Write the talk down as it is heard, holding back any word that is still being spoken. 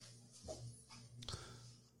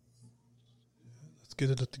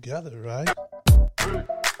get it together, right?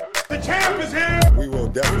 The champ is here. We will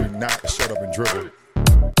definitely not shut up and dribble.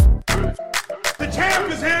 The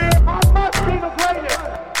champ is here. I must be the greatest.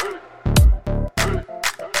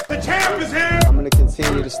 The champ is here. I'm going to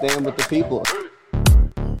continue to stand with the people.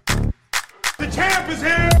 The champ is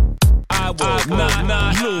here. I will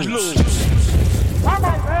not lose. I'm a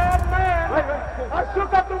bad man. I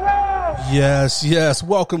shook up the world. Yes.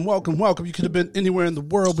 Welcome. You could have been anywhere in the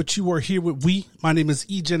world, but you are here with we. My name is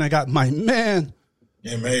EJ, and I got my man.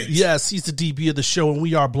 Yeah, mate. Yes, he's the DB of the show, and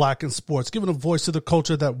we are Black in Sports, giving a voice to the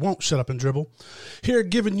culture that won't shut up and dribble. Here,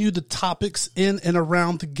 giving you the topics in and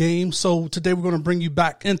around the game. So today we're going to bring you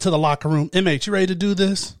back into the locker room. MH, you ready to do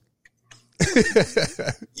this?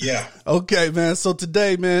 Yeah. Okay, man. So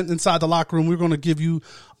today, man, inside the locker room, we're going to give you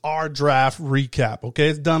our draft recap. Okay,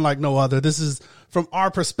 it's done like no other. This is from our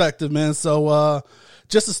perspective, man. So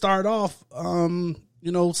just to start off,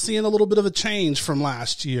 seeing a little bit of a change from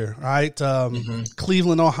last year, right?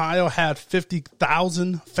 Cleveland, Ohio had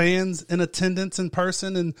 50,000 fans in attendance in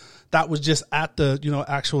person, and that was just at the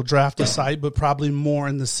actual draft site, but probably more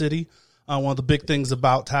in the city. One of the big things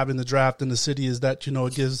about having the draft in the city is that,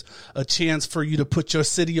 it gives a chance for you to put your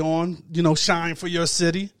city on, shine for your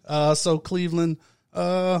city. So Cleveland,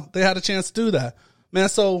 they had a chance to do that, man.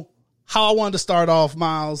 So how I wanted to start off,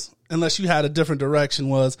 Miles, unless you had a different direction,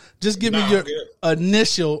 was just give me your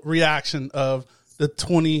initial reaction of the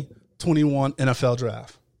 2021 NFL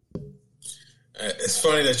draft. It's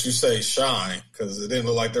funny that you say shine, because it didn't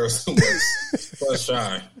look like there was so much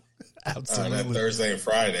shine. Absolutely. That Thursday and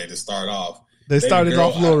Friday to start off. They started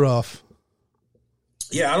off a little rough.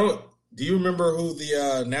 Yeah, do you remember who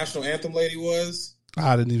the national anthem lady was?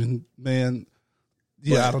 I didn't even, man.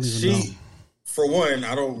 Yeah, I don't even know. For one,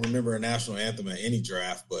 I don't remember a national anthem at any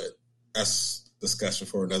draft, but that's discussion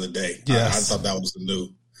for another day. Yes. I thought that was the new.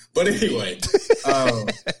 But anyway.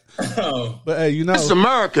 But hey, It's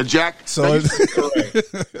America, Jack. So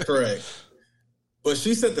Correct. But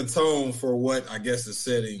she set the tone for what I guess the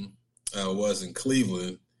setting was in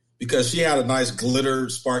Cleveland, because she had a nice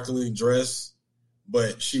glittered, sparkling dress,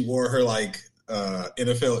 but she wore her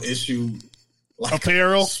NFL issue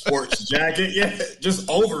apparel sports jacket. Yeah, just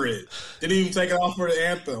over it. Didn't even take it off for the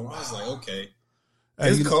anthem. I was like, okay.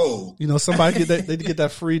 It's cold. Somebody they get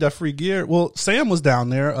that free gear. Well, Sam was down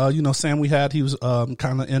there. Sam he was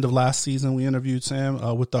kind of end of last season. We interviewed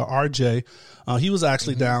Sam with the RJ. He was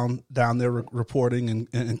actually down there reporting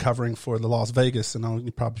and covering for the Las Vegas, and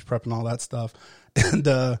probably prepping all that stuff. And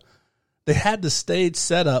they had the stage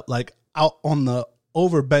set up like out on the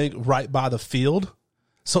overbank right by the field.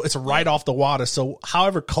 So it's right off the water. So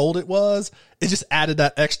however cold it was, it just added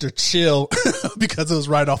that extra chill because it was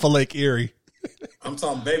right off of Lake Erie. I'm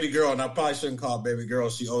talking baby girl, and I probably shouldn't call her baby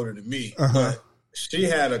girl. She's older than me. But she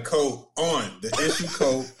had a coat on, the issue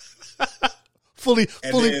coat. fully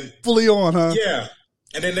on, huh? Yeah.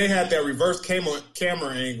 And then they had that reverse camera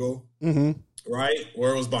angle, right?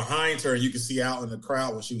 Where it was behind her, and you could see out in the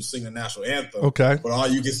crowd when she was singing the national anthem. Okay. But all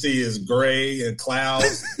you can see is gray and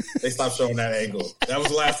clouds. They stopped showing that angle. That was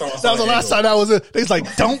the last time I saw that was the last time that was it. They was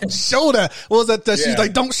like, don't show that. What was that? She's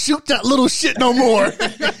like, don't shoot that little shit no more.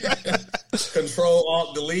 Control,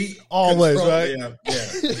 Alt, Delete. Always, right? Yeah,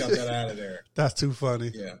 we got that out of there. That's too funny.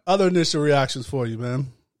 Yeah. Other initial reactions for you, man?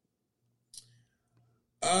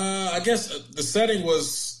 I guess the setting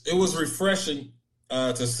was refreshing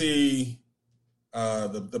to see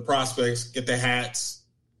the prospects get the hats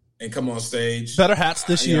and come on stage. Better hats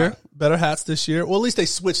this year. Well, at least they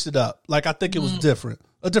switched it up. Like, I think it was different.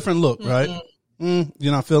 A different look, right?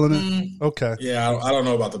 You're not feeling it? Okay. Yeah, I don't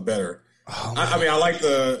know about the better. Oh, I like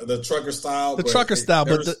the trucker style. But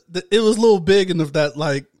it was a little big enough that,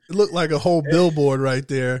 like, it looked like a whole billboard right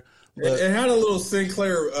there. It had a little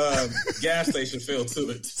Sinclair gas station feel to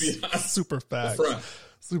it, to be honest. Super fast.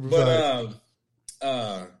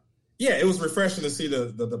 Yeah, it was refreshing to see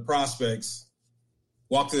the prospects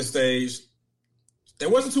walk to the stage. There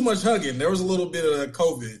wasn't too much hugging. There was a little bit of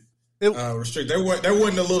COVID restrict. There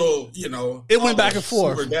wasn't a little, it went back and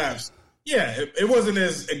forth. Super daps. Yeah, it wasn't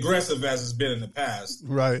as aggressive as it's been in the past.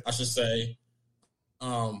 Right. I should say.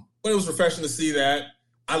 But it was refreshing to see that.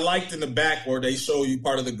 I liked in the back where they show you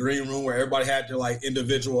part of the green room where everybody had their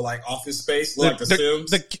individual office space, like the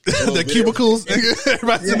Sims, the cubicles.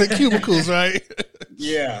 Everybody's in the cubicles, right?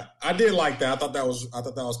 Yeah, I did like that. I thought that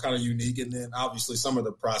was kind of unique. And then obviously some of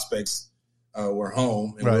the prospects were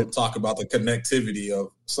home, and we'll talk about the connectivity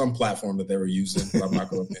of some platform that they were using. But I'm not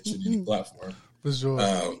going to mention any platform for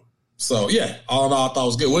sure. So yeah, all in all, I thought it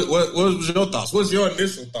was good. What was your thoughts? What's your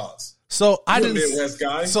initial thoughts? So I didn't. Midwest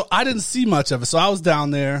guy. So I didn't see much of it. So I was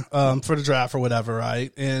down there for the draft or whatever,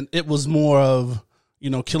 right? And it was more of you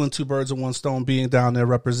know, killing two birds with one stone, being down there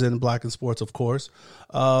representing black in sports, of course.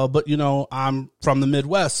 But, you know, I'm from the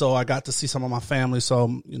Midwest, so I got to see some of my family.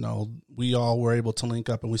 So, you know, we all were able to link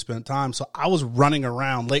up and we spent time. So I was running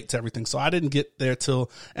around late to everything. So I didn't get there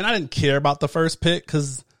and I didn't care about the first pick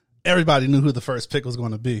because everybody knew who the first pick was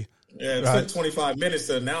going to be. Yeah, it took 25 minutes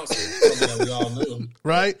to announce it, something that we all knew.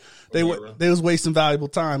 Right? They was wasting valuable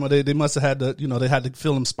time, or they must have had to, you know, they had to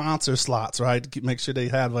fill them sponsor slots, right, to make sure they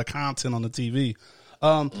had like content on the TV.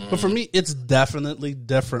 But for me, it's definitely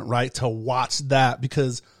different, right, to watch that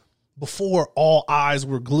because before all eyes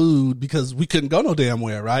were glued because we couldn't go no damn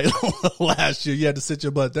where, right? Last year, you had to sit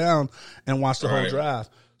your butt down and watch the whole draft.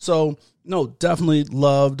 So, no, definitely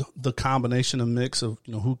loved the combination of mix of,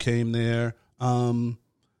 you know, who came there.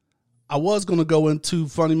 I was going to go into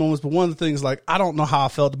funny moments, but one of the things, like, I don't know how I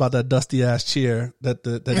felt about that dusty ass chair that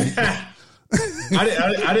I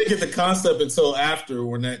didn't get the concept until after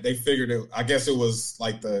when they figured it. I guess it was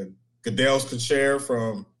like the Goodell's chair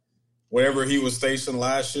from wherever he was stationed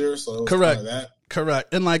last year. So it was correct, that.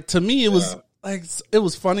 Correct. And like to me, it was like it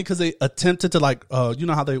was funny because they attempted to like you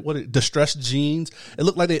know how they distress jeans. It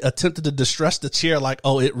looked like they attempted to distress the chair, like,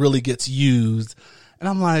 oh, it really gets used, and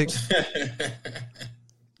I'm like.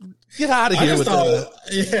 Get out of here with that.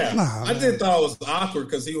 Yeah. Nah, I did thought it was awkward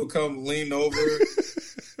because he would come lean over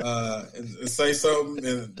and say something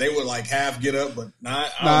and they would like half get up, but not.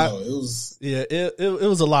 I don't know. It was. Yeah, it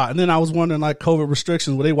was a lot. And then I was wondering, like, COVID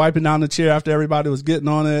restrictions, were they wiping down the chair after everybody was getting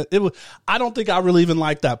on it? I don't think I really even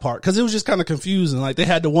liked that part because it was just kind of confusing. Like, they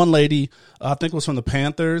had the one lady, I think it was from the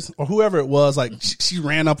Panthers or whoever it was, like, she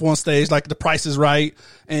ran up on stage, like, The Price is Right.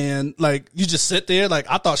 And, like, you just sit there. Like,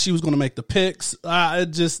 I thought she was going to make the picks.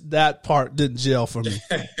 That part didn't gel for me.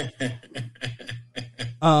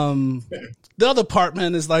 The other part,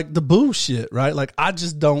 man, is like the boo shit, right? Like, I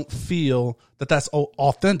just don't feel that that's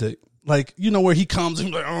authentic. Like, you know, where he comes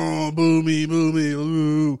and like, oh, boo me,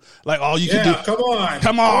 ooh. Like, all you can do.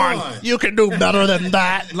 Come on. You can do better than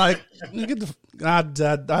that. Like, get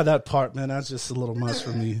that part, man, that's just a little much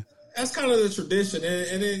for me. That's kind of the tradition.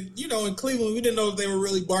 And then, you know, in Cleveland, we didn't know if they were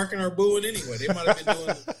really barking or booing anyway. They might have been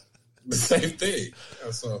doing the same thing.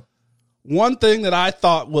 So, one thing that I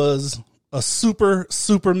thought was a super,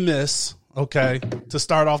 super miss, okay, to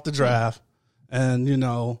start off the draft, and, you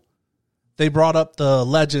know, they brought up the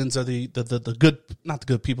legends or the good, not the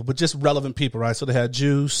good people, but just relevant people, right? So they had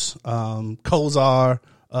Juice, Kozar,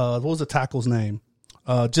 what was the tackle's name?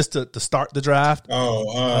 Just to start the draft.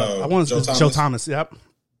 I wanted Joe Thomas. Yep.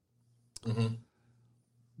 Mm-hmm.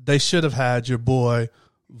 They should have had your boy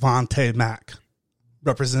Vontae Mack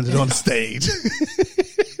represented on the stage.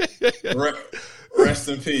 Rest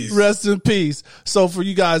in peace. Rest in peace. So for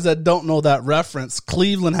you guys that don't know that reference,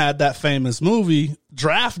 Cleveland had that famous movie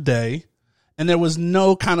Draft Day, and there was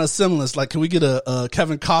no kind of semblance. Like, can we get a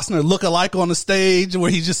Kevin Costner look-alike on the stage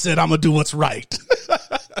where he just said, "I'm gonna do what's right"?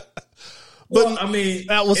 Well, I mean,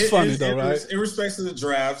 that was funny though, right? In respect to the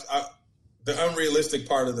draft, the unrealistic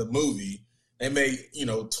part of the movie, they made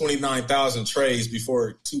 29,000 trades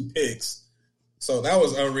before 2 picks. So that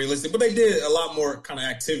was unrealistic, but they did a lot more kind of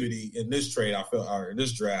activity in this trade. I feel, or in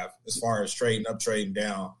this draft, as far as trading up, trading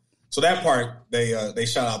down. So that part they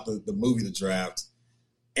shot out the movie, The Draft.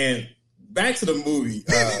 And back to the movie,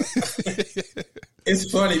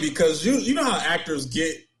 it's funny because you know how actors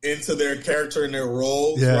get into their character and their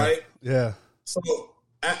roles, right? Yeah. So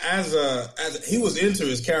as he was into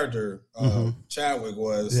his character, Chadwick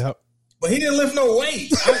was, but he didn't lift no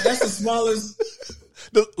weight. That's the smallest.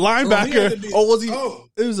 The linebacker, was he? Oh,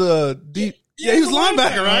 it was a deep. Yeah, he was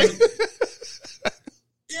linebacker, right?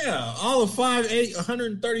 Yeah, all of 5'8",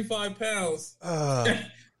 135 pounds.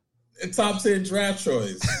 Top 10 draft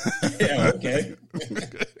choice. Yeah, okay.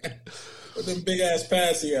 With them big ass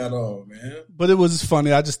pads he had on, man. But it was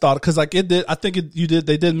funny. I just thought because like it did. I think you did.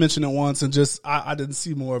 They did mention it once, and just I didn't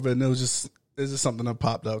see more of it, and it's just something that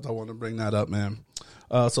popped up. I want to bring that up, man.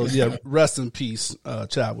 So yeah, rest in peace,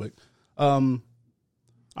 Chadwick.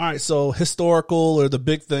 All right, so historical or the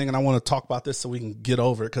big thing, and I want to talk about this so we can get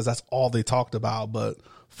over it because that's all they talked about, but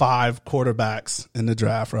 5 quarterbacks in the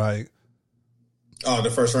draft, right? Oh, the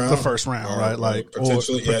first round? The first round, right? Like,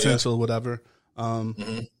 potential, whatever. Were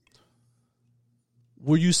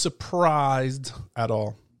you surprised at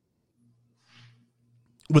all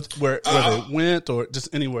with where they went or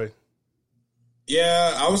just anyway?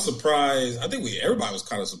 Yeah, I was surprised. I think everybody was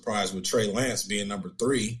kind of surprised with Trey Lance being number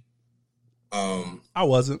 3. I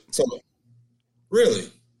wasn't. So, really?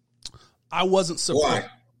 I wasn't surprised. Why?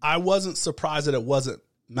 I wasn't surprised that it wasn't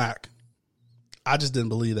Mac. I just didn't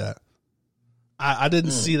believe that. I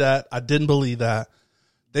didn't see that. I didn't believe that.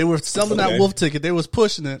 They were selling that wolf ticket. They was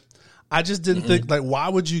pushing it. I just didn't think, like, why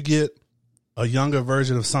would you get a younger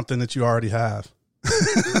version of something that you already have?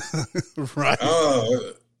 Right.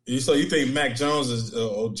 Oh, so you think Mac Jones is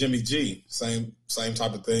Jimmy G? Same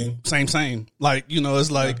type of thing. Same. Like, you know,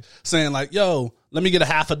 it's like saying like, yo, let me get a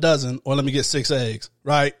half a dozen or let me get 6 eggs.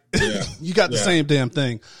 Right. Yeah. You got the same damn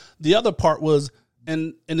thing. The other part was,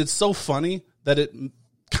 and it's so funny that it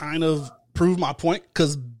kind of proved my point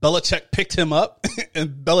because Belichick picked him up and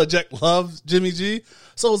Belichick loves Jimmy G.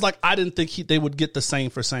 So it was like, I didn't think they would get the same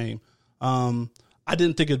for same. I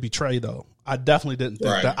didn't think it'd be Trey though. I definitely didn't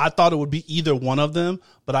think that. I thought it would be either one of them,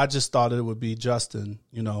 but I just thought it would be Justin,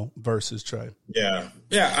 you know, versus Trey. Yeah.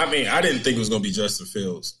 I mean, I didn't think it was going to be Justin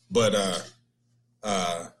Fields, but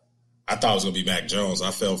I thought it was going to be Mac Jones. I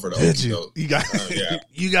fell for the Did okie you? doke. You got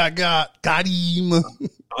you got him.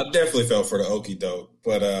 I definitely fell for the okie doke,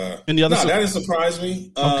 but and the other that didn't surprise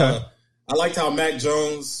me. Okay. I liked how Mac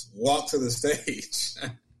Jones walked to the stage,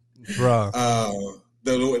 Bruh.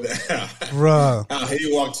 Bruh. How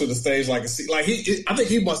he walked to the stage like I think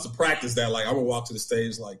he must have practiced that. Like, I'm gonna walk to the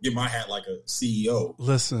stage, like get my hat like a CEO.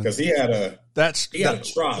 Listen, because he had a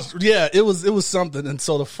drop. Yeah, it was something. And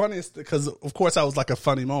so the funniest, because of course I was like a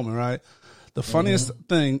funny moment, right? The funniest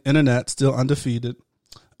thing, internet still undefeated.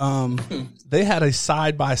 They had a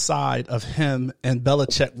side by side of him and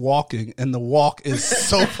Belichick walking, and the walk is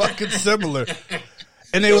so fucking similar.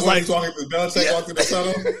 And they was like, Belichick walked to the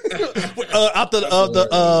tunnel after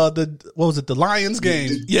the what was it, the Lions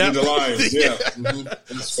game? Yeah, the Lions. Yeah,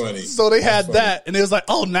 It's funny. So they had that, and it was like,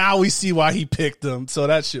 oh, now we see why he picked them. So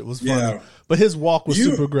that shit was funny. Yeah. But his walk was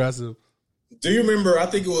super aggressive. Do you remember? I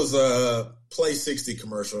think it was a Play 60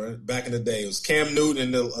 commercial right? Back in the day. It was Cam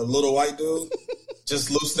Newton and a little white dude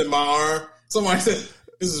just loosening my arm. Somebody said,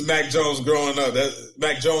 "This is Mac Jones growing up."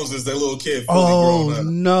 Mac Jones is that little kid. Oh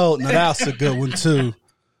no, that's a good one too.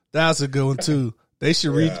 That's a good one too. They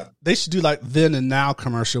should They should do like then and now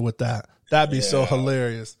commercial with that. That'd be so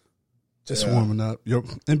hilarious. Just warming up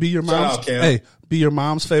be your mom's. Be your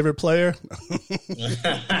mom's favorite player.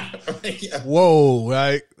 Whoa,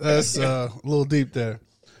 right? That's a little deep there.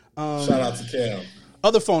 Shout out to Cam.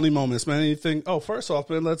 Other phony moments, man. Anything? Oh, first off,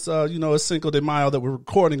 man, let's it's Cinco de Mayo that we're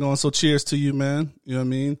recording on. So cheers to you, man. You know what I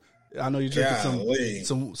mean? I know you're drinking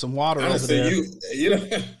some water over there.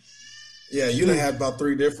 Yeah, you done had about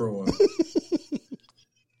 3 different ones.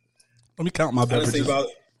 Let me count my beverages. I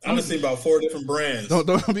done seen about 4 different brands. Don't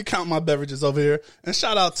let me count my beverages over here. And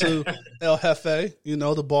shout out to El Jefe,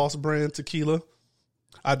 the Boss brand tequila.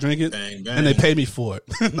 I drink it, bang, bang. And they pay me for it.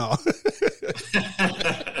 No.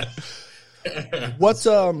 What's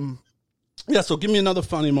so give me another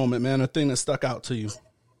funny moment, man. A thing that stuck out to you.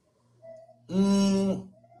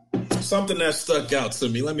 Something that stuck out to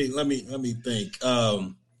me. Let me think.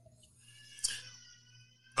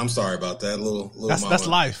 I'm sorry about that. Little that's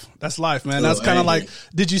life. That's life, man. That's kind of like.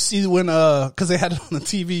 Did you see when because they had it on the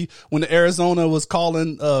TV when the Arizona was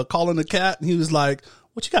calling the cat and he was like,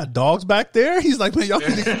 "What, you got dogs back there?" He's like, "Man, y'all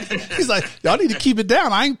need to keep it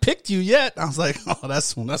down. I ain't picked you yet." I was like, "Oh,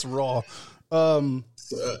 that's raw." So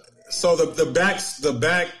the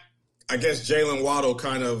back. I guess Jalen Waddle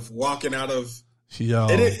kind of walking out of. So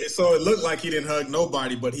it looked like he didn't hug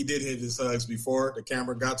nobody, but he did hit his hugs before the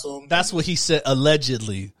camera got to him. That's what he said,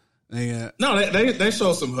 allegedly. Yeah. No, they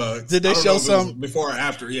showed some hugs. Did they show some before or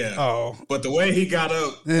after? Yeah. Oh, but the way he got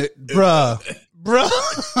up, bruh.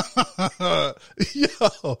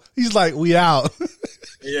 Yo, he's like, we out.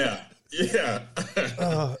 Yeah.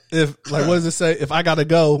 If what does it say? If I gotta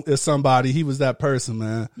go, it's somebody. He was that person,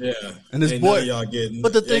 man. Yeah. And this boy, y'all getting.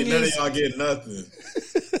 But the thing none is, of y'all getting nothing.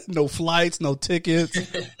 No flights, no tickets.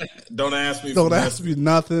 Don't ask me. Ask me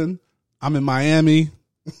nothing. I'm in Miami.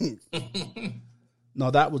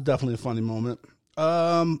 No, that was definitely a funny moment.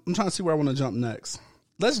 I'm trying to see where I want to jump next.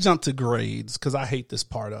 Let's jump to grades because I hate this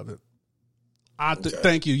part of it.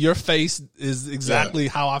 Thank you. Your face is exactly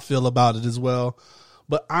how I feel about it as well.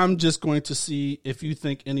 But I'm just going to see if you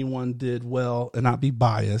think anyone did well and not be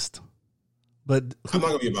biased. But I'm not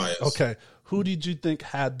going to be biased. Okay. Who did you think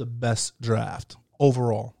had the best draft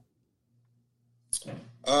overall?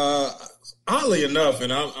 Oddly enough,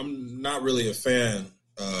 and I'm not really a fan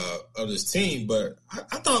of this team, but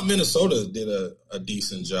I thought Minnesota did a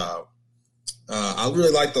decent job. I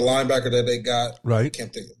really like the linebacker that they got. Right. I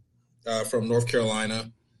can't think from North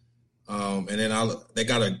Carolina. And then they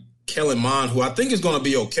got a Kellen Mond, who I think is going to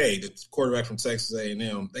be okay, the quarterback from Texas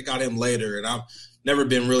A&M. They got him later, and I've never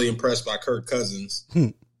been really impressed by Kirk Cousins.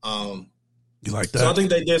 You like that? So I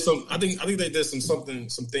think they did some. I think they did some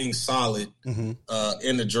things solid in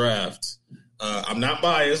the draft. I'm not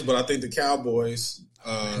biased, but I think the Cowboys.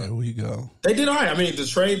 There we go. They did all right. I mean, the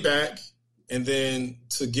trade back and then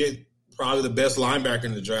to get probably the best linebacker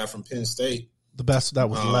in the draft from Penn State. The best that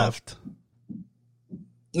was left.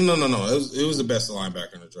 No. It was the best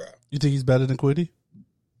linebacker in the draft. You think he's better than Kwity?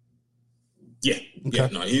 Yeah. Okay. Yeah,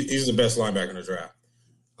 no, he's the best linebacker in the draft.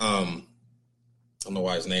 I don't know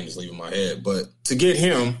why his name is leaving my head, but to get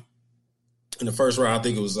him in the first round, I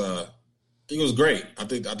think it was great. I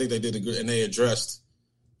think they did a good, and they addressed,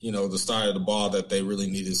 the side of the ball that they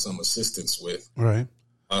really needed some assistance with. Right.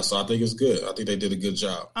 So I think it's good. I think they did a good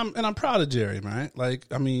job. I'm proud of Jerry, right? Like,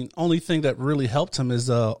 I mean, only thing that really helped him is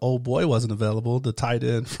old boy wasn't available, the tight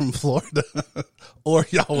end from Florida, or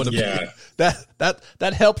y'all would have been.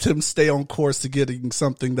 That helped him stay on course to getting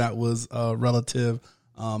something that was relative,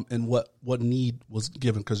 and what need was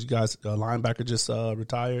given, because you guys, linebacker just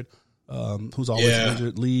retired, who's always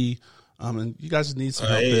injured, Lee. And you guys just need some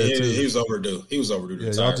help there too. He was overdue. He was overdue to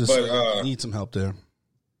retire. Y'all just need some help there.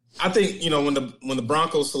 I think when the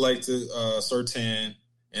Broncos selected Surtain,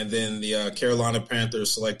 and then the Carolina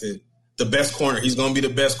Panthers selected the best corner. He's going to be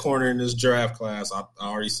the best corner in this draft class. I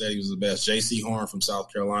already said he was the best. J.C. Horn from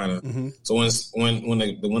South Carolina. Mm-hmm. So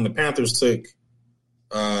when the Panthers took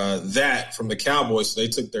that from the Cowboys, so they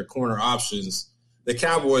took their corner options. The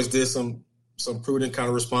Cowboys did some prudent kind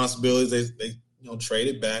of responsibilities. They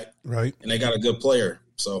traded back, right, and they got a good player.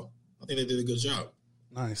 So I think they did a good job.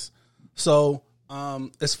 Nice. So.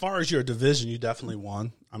 As far as your division, you definitely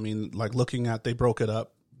won. I mean, like looking at, they broke it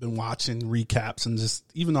up, been watching recaps, and just,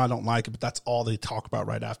 even though I don't like it, but that's all they talk about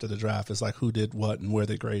right after the draft is like who did what and where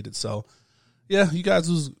they graded. So yeah, you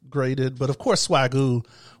guys was graded, but of course Swagoo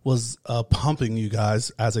was pumping you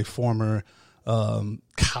guys as a former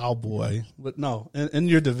Cowboy. But no, in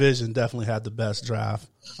your division definitely had the best draft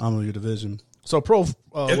in your division. So what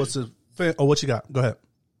you got? Go ahead.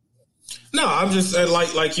 No, I'm just like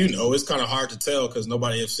it's kind of hard to tell because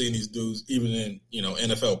nobody has seen these dudes even in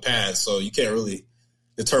NFL pads, so you can't really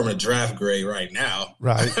determine a draft grade right now.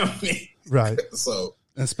 Right. I mean, right. So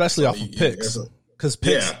especially off of picks, because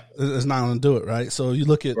picks is not going to do it, right? So you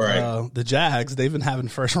look at the Jags; they've been having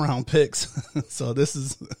first round picks, so this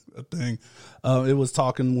is a thing. It was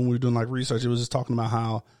talking when we were doing like research. It was just talking about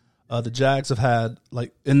how the Jags have had,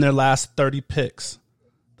 like, in their last 30 picks,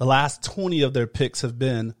 the last 20 of their picks have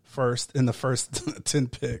been first in the first 10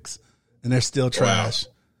 picks, and they're still trash.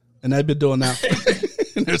 Wow. And they've been doing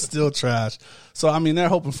that, and they're still trash. So, I mean, they're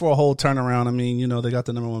hoping for a whole turnaround. I mean, they got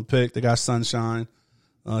the number one pick. They got Sunshine.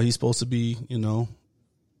 He's supposed to be,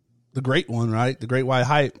 the great one, right? The great white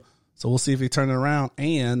hype. So we'll see if he turn it around.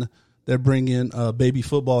 And they're bringing baby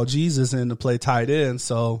football Jesus in to play tight end.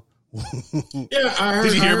 So, yeah, I heard.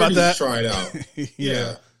 Did you hear about that? Try it out.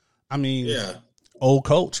 Yeah. I mean, old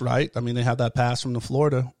coach, right? I mean, they have that pass from the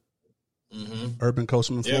Florida, urban coach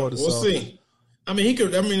from Florida. We'll see. I mean, he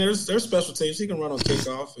could. I mean, there's special teams. He can run on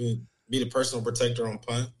kickoff and be the personal protector on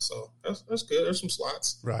punt. So that's good. There's some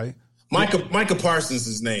slots, right? Micah Parsons is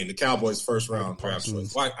his name, the Cowboys' first round draft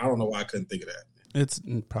choice. I don't know why I couldn't think of that. It's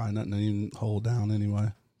probably nothing to even hold down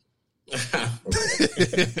anyway.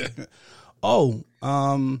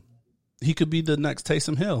 He could be the next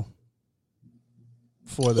Taysom Hill.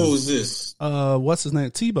 Who's this? What's his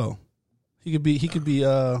name? Tebow. He could be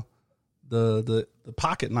the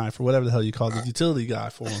pocket knife or whatever the hell you call the utility guy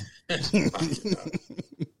for him.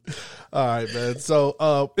 All right, man.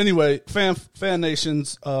 So anyway, fan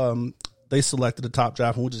nations, they selected the top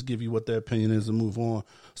draft, and we'll just give you what their opinion is and move on.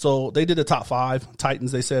 So they did the top 5.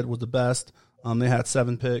 Titans, they said, was the best. They had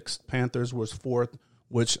 7 picks. Panthers was 4th,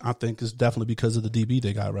 which I think is definitely because of the DB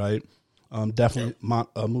they got, right? Definitely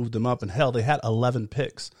moved them up. And hell, they had 11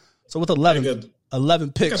 picks. So with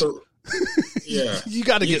 11 picks, you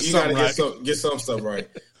got to get something right. Get some stuff right.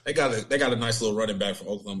 They got a nice little running back from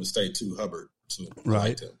Oklahoma State too, Hubbard. Too.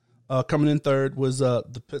 Right. Coming in 3rd was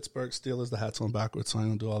the Pittsburgh Steelers. The hat's on backwards, so I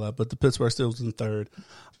don't do all that. But the Pittsburgh Steelers was in 3rd.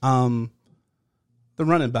 The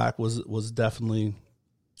running back was definitely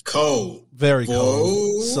cold, very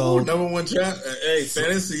cold. So number 1 draft,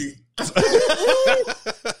 fantasy.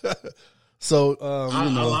 So I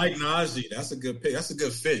like Najee. That's a good pick. That's a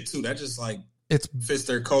good fit too. That just fits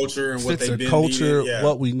their culture and what they've been needing. Yeah.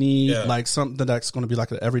 What we need, like something that's going to be like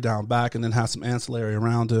an every down back, and then have some ancillary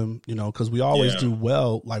around him. Because we always do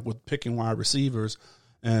well, like with picking wide receivers,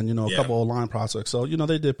 and a couple of line prospects. So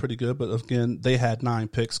they did pretty good. But again, they had 9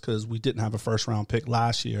 picks because we didn't have a first round pick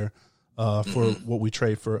last year for what we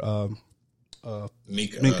trade for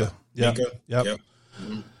Minka. Yep.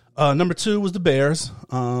 Mm-hmm. Number 2 was the Bears.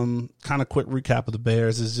 Kind of quick recap of the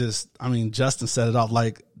Bears is just, I mean, Justin set it off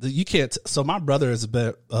like you can't. So my brother is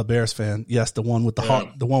a Bears fan. Yes, the one with the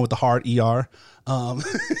hard ER.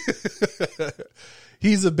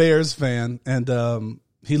 He's a Bears fan, and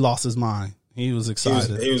he lost his mind. He was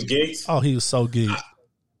excited. He was geeked. Oh, he was so geeked.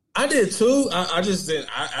 I did too. I just didn't.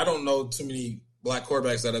 I don't know too many black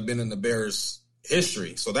quarterbacks that have been in the Bears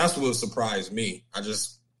history, so that's what surprised me.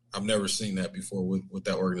 I've never seen that before with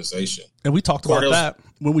that organization. And we talked about Cardinals, that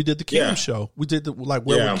when we did the Cam Yeah. show. We did where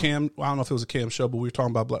would Cam? I don't know if it was a Cam show, but we were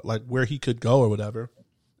talking about like where he could go or whatever.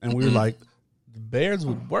 And we were like, the Bears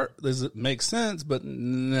would work. Does it make sense? But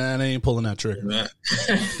nah, they ain't pulling that trigger.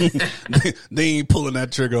 They ain't pulling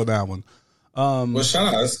that trigger on that one. Well,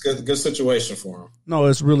 shout out. It's a good situation for him. No,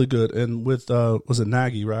 it's really good. And with was it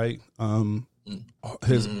Nagy, right?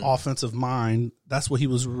 His offensive mind, that's what he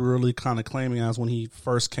was really kind of claiming as when he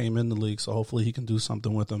first came in the league. So hopefully he can do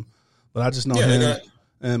something with him. But I just know him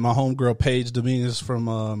and my homegirl Paige Dominguez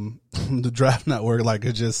from the Draft Network, like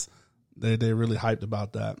it just they're really hyped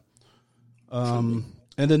about that. And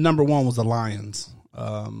then number one was the Lions.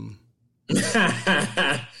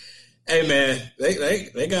 Hey man,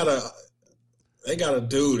 they got a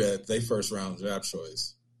dude at their first round draft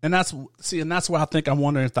choice. And that's where I think I'm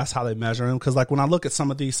wondering if that's how they measure him. Because like when I look at some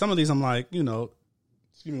of these, I'm like, when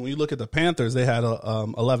you look at the Panthers, they had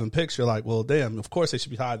 11 picks. You're like, well, damn, of course they should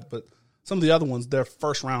be high. But some of the other ones, their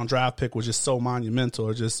first round draft pick was just so monumental,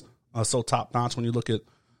 or just so top notch. When you look at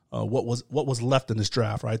what was left in this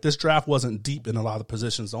draft, right? This draft wasn't deep in a lot of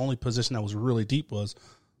positions. The only position that was really deep was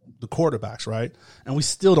the quarterbacks, right? And we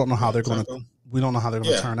still don't know how they're going to. We don't know how they're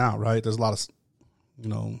going to turn out, right? There's a lot of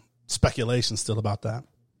speculation still about that.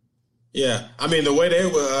 Yeah, I mean the way they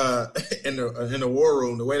were in the war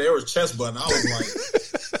room, the way they were chest butting, I was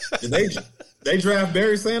like, did they draft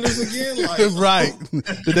Barry Sanders again? Like, right?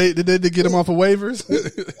 Did they get him off of waivers?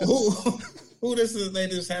 who this is? They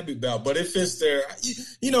just happy about, but it fits their.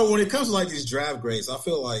 When it comes to like these draft grades, I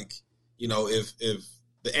feel like if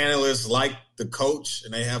the analysts like the coach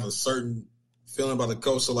and they have a certain feeling about the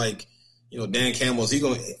coach, so like Dan Campbell, he's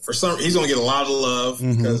gonna get a lot of love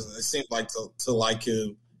because it seems like to like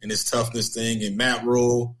him. And his toughness thing, and Matt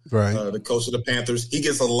Rule, right. The coach of the Panthers, he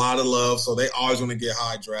gets a lot of love, so they always want to get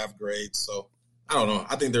high draft grades. So I don't know.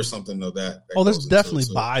 I think there's something of that. There's definitely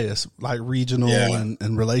bias, like regional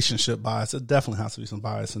and relationship bias. It definitely has to be some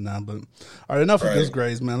bias in that. But all right, enough of this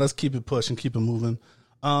grades, man. Let's keep it pushing, keep it moving.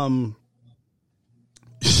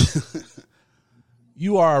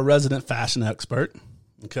 You are a resident fashion expert,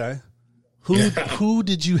 okay? Who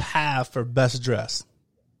did you have for best dress?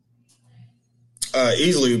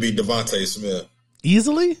 Easily would be Devontae Smith.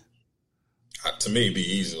 Easily? To me, it'd be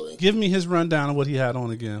easily. Give me his rundown of what he had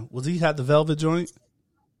on again. Was he had the velvet joint?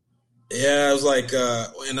 Yeah, it was like,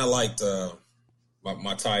 and I liked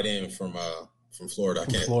my tight end from Florida.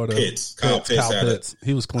 Florida. Kyle Pitts.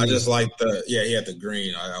 He was clean. I just liked he had the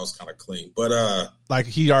green. I was kind of clean, but like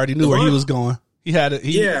he already knew where he was going. He had it.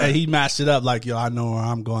 He matched it up like, yo, I know where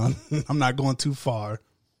I'm going. I'm not going too far.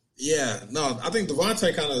 Yeah, no, I think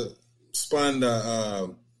Devontae kind of spun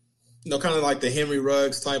kind of like the Henry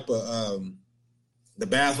Ruggs type of the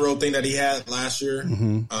bathrobe thing that he had last year.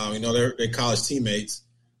 They're college teammates,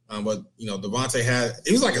 but Devontae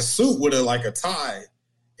he was like a suit with a tie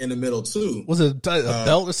in the middle too. Was it a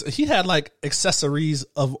belt? He had like accessories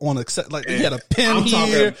he had a pin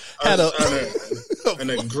here, had an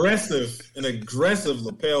aggressive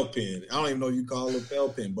lapel pin. I don't even know what you call a lapel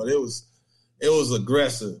pin, but it was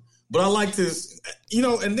aggressive. But I like this,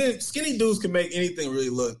 and then skinny dudes can make anything really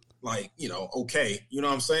look like, okay. You know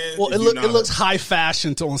what I'm saying? Well, it looks high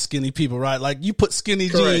fashion on skinny people, right? Like you put skinny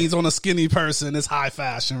jeans on a skinny person, it's high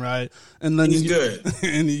fashion, right? And then he's good.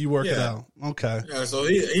 And you work it out. Okay. Yeah, so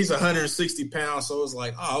he's 160 pounds, so it's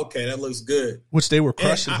like, oh, okay, that looks good. Which they were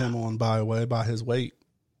crushing him on, by the way, by his weight.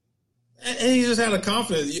 And he just had a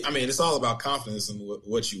confidence. I mean, it's all about confidence in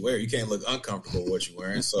what you wear. You can't look uncomfortable with what you're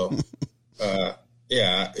wearing. So,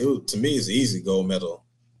 to me, it's easy gold medal,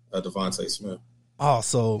 Devontae Smith. Oh,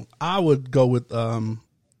 so I would go with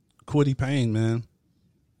Kwity Paye, man.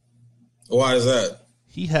 Why is that?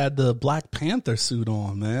 He had the Black Panther suit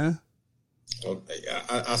on, man. Okay,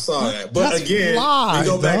 I saw that. But That's again, fly, we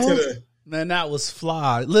go back to the... Man, that was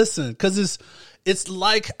fly. Listen, because it's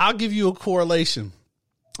like, I'll give you a correlation.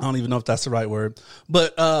 I don't even know if that's the right word.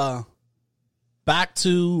 But back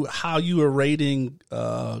to how you were rating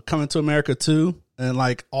Coming to America 2 and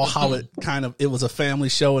like how it was a family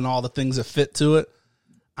show and all the things that fit to it.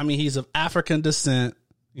 I mean, he's of African descent,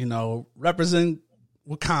 representing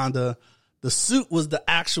Wakanda. The suit was the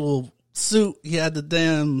actual suit. He had the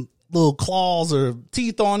damn little claws or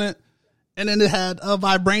teeth on it. And then it had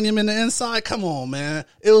vibranium in the inside. Come on, man.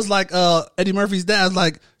 It was like Eddie Murphy's dad's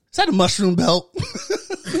like, is that a mushroom belt?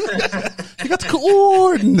 You got to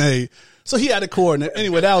coordinate. So he had to coordinate.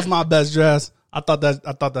 Anyway, that was my best dress. I thought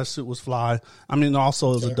that suit was fly. I mean,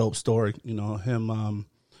 also it was a dope story. You know, him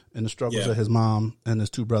and the struggles that his mom and his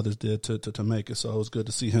two brothers did to make it. So it was good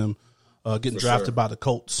to see him getting drafted by the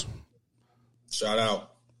Colts. Shout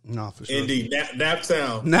out. No, for sure. Indeed.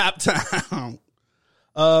 Naptown.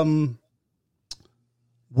 Naptown.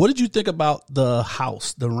 What did you think about the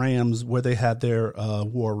house, the Rams, where they had their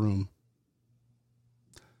war room?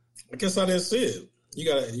 I guess I didn't see it. You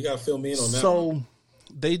gotta fill me in on that. So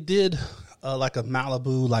they did like a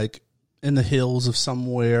Malibu, like in the hills of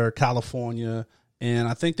somewhere, California, and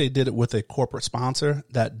I think they did it with a corporate sponsor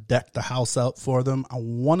that decked the house up for them. I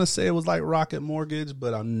want to say it was like Rocket Mortgage,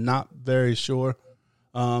 but I'm not very sure.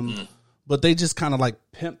 But they just kind of like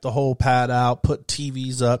pimped the whole pad out, put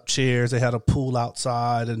TVs up, chairs. They had a pool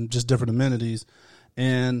outside and just different amenities.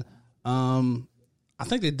 And I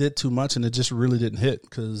think they did too much, and it just really didn't hit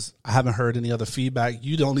because I haven't heard any other feedback.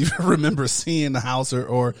 You don't even remember seeing the house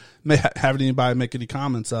or having anybody make any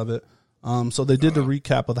comments of it. So they did the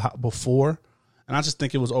recap of the house before, and I just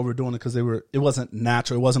think it was overdoing it because it wasn't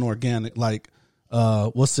natural, it wasn't organic. Like,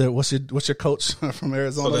 what's your coach from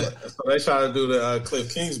Arizona? So they tried to do the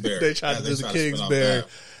Cliff Kingsbury. They tried to do the Kingsbury.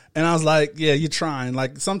 And I was like, yeah, you're trying.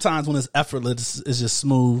 Like sometimes when it's effortless, it's just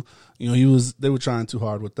smooth. You know, they were trying too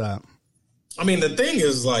hard with that. I mean, the thing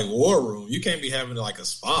is like War Room. You can't be having like a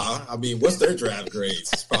spa. I mean, what's their draft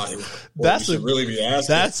grades? It's probably what you should really be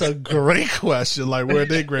asking. That's a great question. Like, where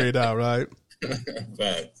they grade out, right?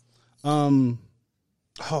 Fact. What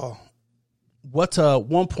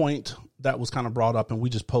one point that was kind of brought up, and we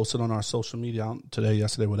just posted on our social media today,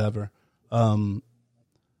 yesterday, whatever. No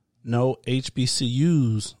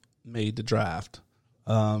HBCUs made the draft.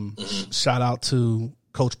 Shout out to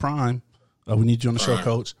Coach Prime. We need you on the show,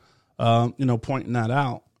 Coach. Pointing that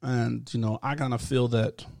out. And, I kind of feel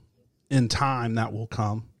that in time that will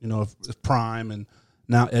come, if Prime and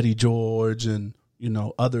now Eddie George and,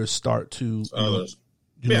 others start to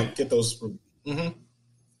get those. Mm-hmm.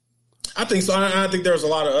 I think so. I think there's a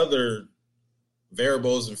lot of other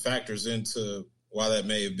variables and factors into why that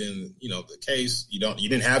may have been, the case. You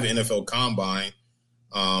didn't have an NFL combine.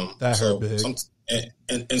 That hurt big.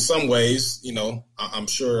 In some ways, I'm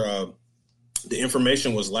sure the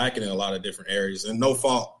information was lacking in a lot of different areas, and no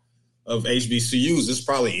fault of HBCUs. It's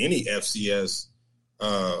probably any FCS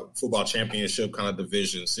football championship kind of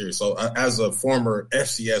division series. So as a former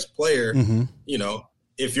FCS player,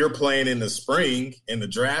 if you're playing in the spring and the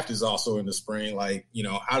draft is also in the spring, like,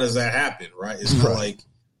 how does that happen? Right. It's not like,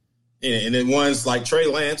 and then ones like Trey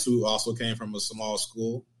Lance, who also came from a small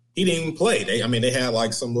school, he didn't even play. They had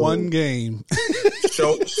like some little one game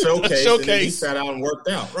showcase. And then he sat out and worked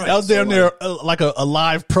out. Right. That was down there like a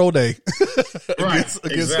live pro day. Right.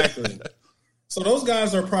 Exactly. So those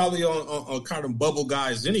guys are probably on kind of bubble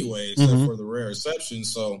guys anyway, except for the rare exception.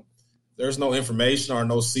 So there's no information or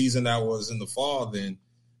no season that was in the fall. Then,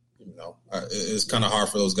 it's kind of hard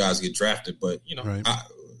for those guys to get drafted. But,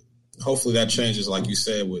 hopefully that changes, like you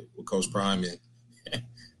said, with Coach Prime and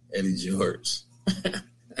Eddie George.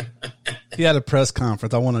 He had a press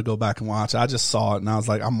conference. I want to go back and watch. I just saw it, and I was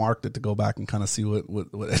like, I marked it to go back and kind of see what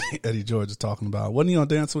Eddie George is talking about. Wasn't he on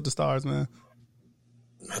Dance with the Stars, man?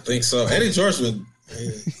 I think so. Eddie George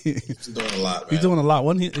he's doing a lot, man. He's doing a lot.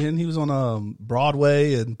 Wasn't he? And he was on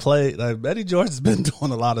Broadway and played. Like, Eddie George has been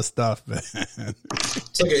doing a lot of stuff, man.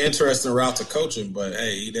 Took an interesting route to coaching, but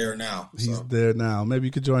hey, he's there now. He's there now. Maybe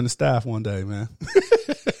you could join the staff one day, man.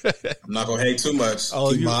 I'm not gonna hate too much.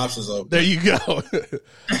 Keep my options open. There you go.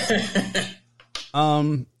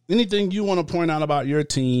 Anything you want to point out about your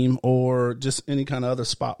team, or just any kind of other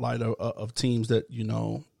spotlight of teams that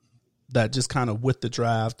that just kind of with the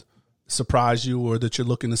draft surprise you, or that you're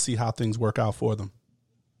looking to see how things work out for them?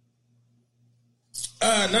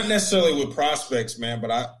 Not necessarily with prospects, man,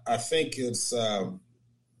 but I think it's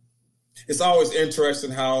always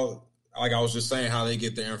interesting how, like I was just saying, how they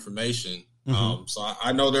get their information. So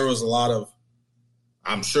I know there was a lot of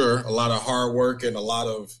hard work and a lot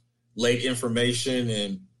of late information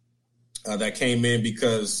and that came in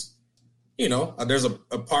because, there's a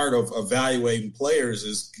part of evaluating players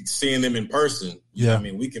is seeing them in person. Yeah. I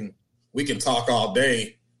mean, we can talk all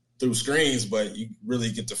day through screens, but you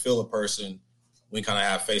really get to feel a person. We kind of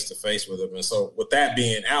have face-to-face with them. And so with that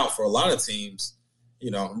being out for a lot of teams,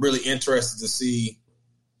 I'm really interested to see,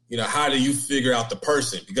 how do you figure out the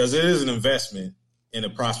person? Because it is an investment in a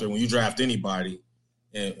prospect when you draft anybody.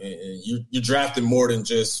 And you're drafting more than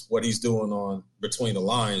just what he's doing on between the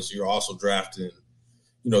lines. You're also drafting,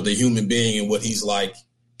 the human being and what he's like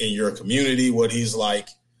in your community, what he's like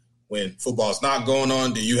when football's not going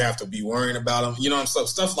on. Do you have to be worrying about him?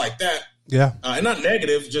 Stuff like that. Yeah. And not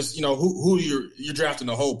negative, just, who you're drafting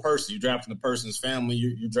the whole person. You're drafting the person's family.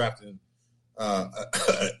 You're drafting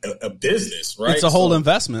a business, right? It's a whole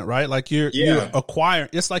investment, right? Like you're acquiring.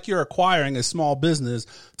 It's like you're acquiring a small business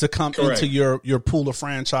to come into your pool of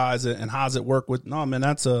franchise. And how does it work with? No, man,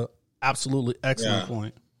 that's a absolutely excellent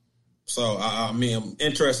point. So I'm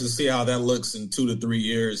interested to see how that looks in 2 to 3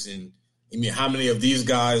 years, and how many of these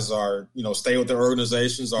guys are stay with their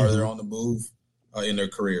organizations, or they're on the move in their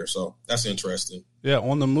career. So that's interesting. Yeah,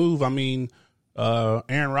 on the move.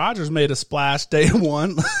 Aaron Rodgers made a splash day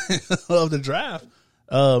one of the draft.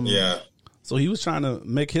 So he was trying to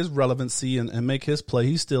make his relevancy and make his play.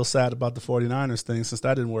 He's still sad about the 49ers thing since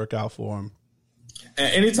that didn't work out for him.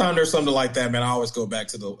 And anytime there's something like that, man, I always go back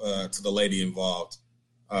to the lady involved.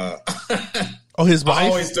 His wife? I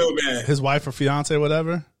always do, man. His wife or fiance,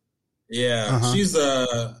 whatever? Yeah. She's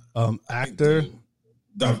a actor.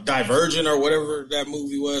 Divergent or whatever that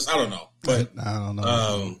movie was. I don't know. But I don't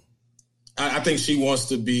know. I think she wants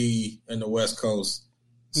to be in the West Coast.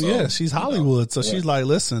 So, yeah, she's Hollywood. So she's like,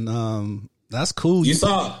 listen, that's cool. You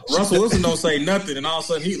saw Russell Wilson don't say nothing, and all of a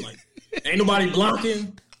sudden he's like, ain't nobody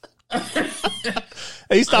blocking.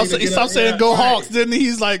 He stopped saying "Go Hawks," didn't he?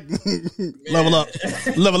 He's like, level up,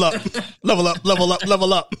 level up, level up, level up,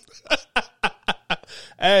 level up.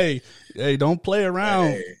 Hey, don't play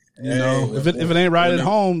around. If it ain't right at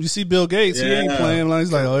home, you see Bill Gates, he ain't playing.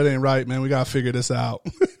 He's like, it ain't right, man. We gotta figure this out.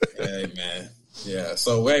 Hey, man. Yeah.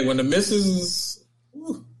 So when the missus is,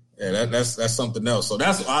 that's something else. So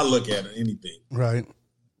that's what I look at in anything. Right.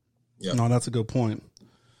 Yeah. No, that's a good point.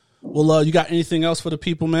 Well, you got anything else for the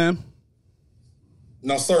people, man?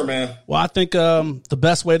 No, sir, man. Well, I think the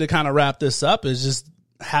best way to kind of wrap this up is just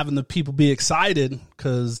having the people be excited,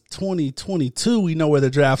 because 2022, we know where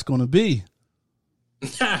the draft's going to be.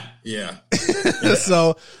 Yeah.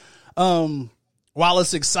 So, while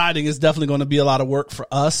it's exciting, it's definitely going to be a lot of work for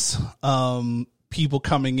us. People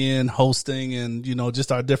coming in, hosting, and,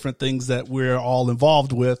 just our different things that we're all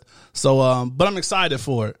involved with. So, but I'm excited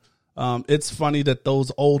for it. It's funny that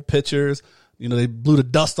those old pictures, they blew the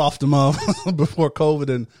dust off them before COVID,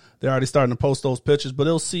 and they're already starting to post those pictures. But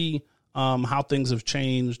they'll see how things have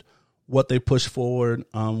changed, what they push forward,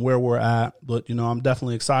 where we're at. But, I'm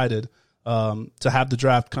definitely excited to have the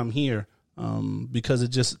draft come here because it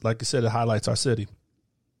just, like I said, it highlights our city.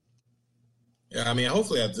 Yeah,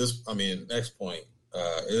 hopefully at next point,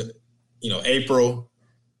 April,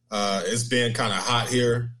 it's been kind of hot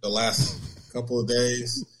here the last couple of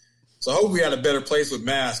days. So I hope we had a better place with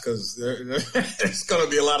masks, because there's going to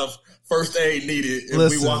be a lot of first aid needed if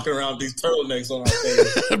we walking around these turtlenecks on our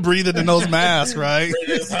face. Breathing in those masks, right?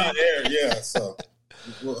 Breathing this hot air, yeah. So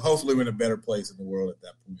hopefully we're in a better place in the world at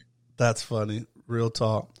that point. That's funny. Real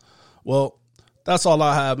talk. Well, that's all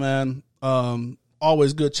I have, man.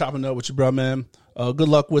 Always good chopping up with you, bro, man. Good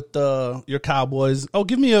luck with your Cowboys. Oh,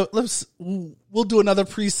 we'll do another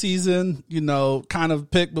preseason, kind of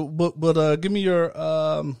pick, but give me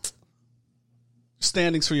your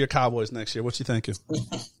standings for your Cowboys next year. What you thinking?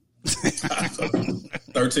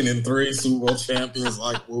 13-3, Super Bowl champions,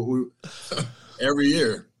 like every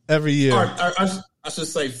year. Every year. I should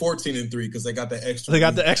say 14-3, because they got the extra. They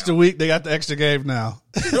got the extra week. They got the extra game now.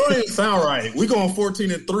 It don't even sound right. We going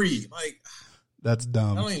 14-3. Like, that's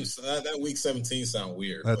dumb. That week 17 sound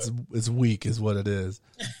weird. It's weak, is what it is.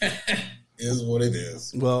 Is what it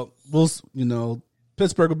is. Well,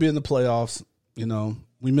 Pittsburgh will be in the playoffs.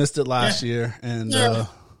 We missed it last year, and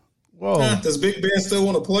does Big Ben still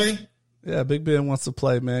want to play? Yeah, Big Ben wants to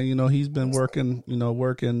play, man. He's been working.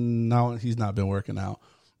 Working now. He's not been working out,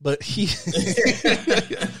 but he's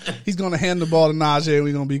going to hand the ball to Najee, and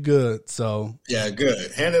we're going to be good. So yeah,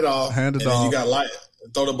 good. Hand it off. Hand it off. You got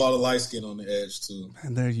throw the ball to light skin on the edge too.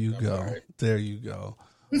 And there you go. Right. There you go.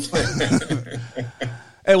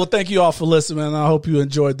 Hey, well, thank you all for listening. I hope you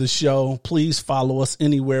enjoyed the show. Please follow us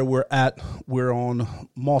anywhere we're at. We're on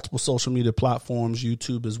multiple social media platforms,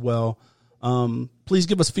 YouTube as well. Please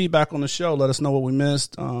give us feedback on the show. Let us know what we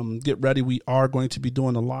missed. Get ready. We are going to be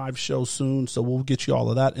doing a live show soon, so we'll get you all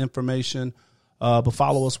of that information. But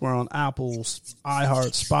follow us. We're on Apple,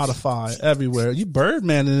 iHeart, Spotify, everywhere. You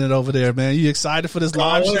Birdmaning it over there, man. You excited for this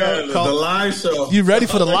live show? The live show. You ready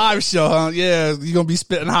for the live show, huh? Yeah, you're going to be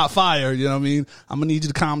spitting hot fire. You know what I mean? I'm going to need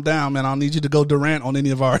you to calm down, man. I don't need you to go Durant on any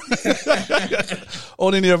of our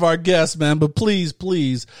guests, man. But please,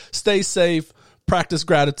 please stay safe, practice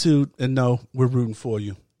gratitude, and know we're rooting for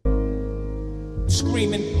you.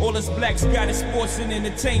 Screaming, all us blacks got is sports and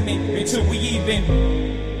entertainment until we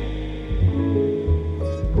even.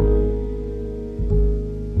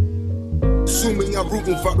 Assuming I'm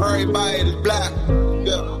rooting for everybody that's black.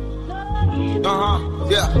 Yeah.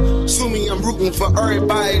 Yeah. Sue me, I'm rooting for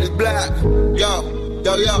everybody that's black. Yo,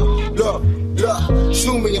 look.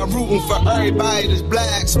 Sue me, I'm rooting for everybody that's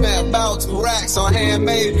black. Spent about 2 racks on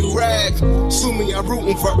handmade new rags. Sue me, I'm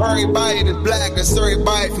rooting for everybody that's black. That's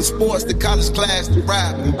everybody from sports to college class to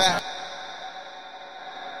rap and back.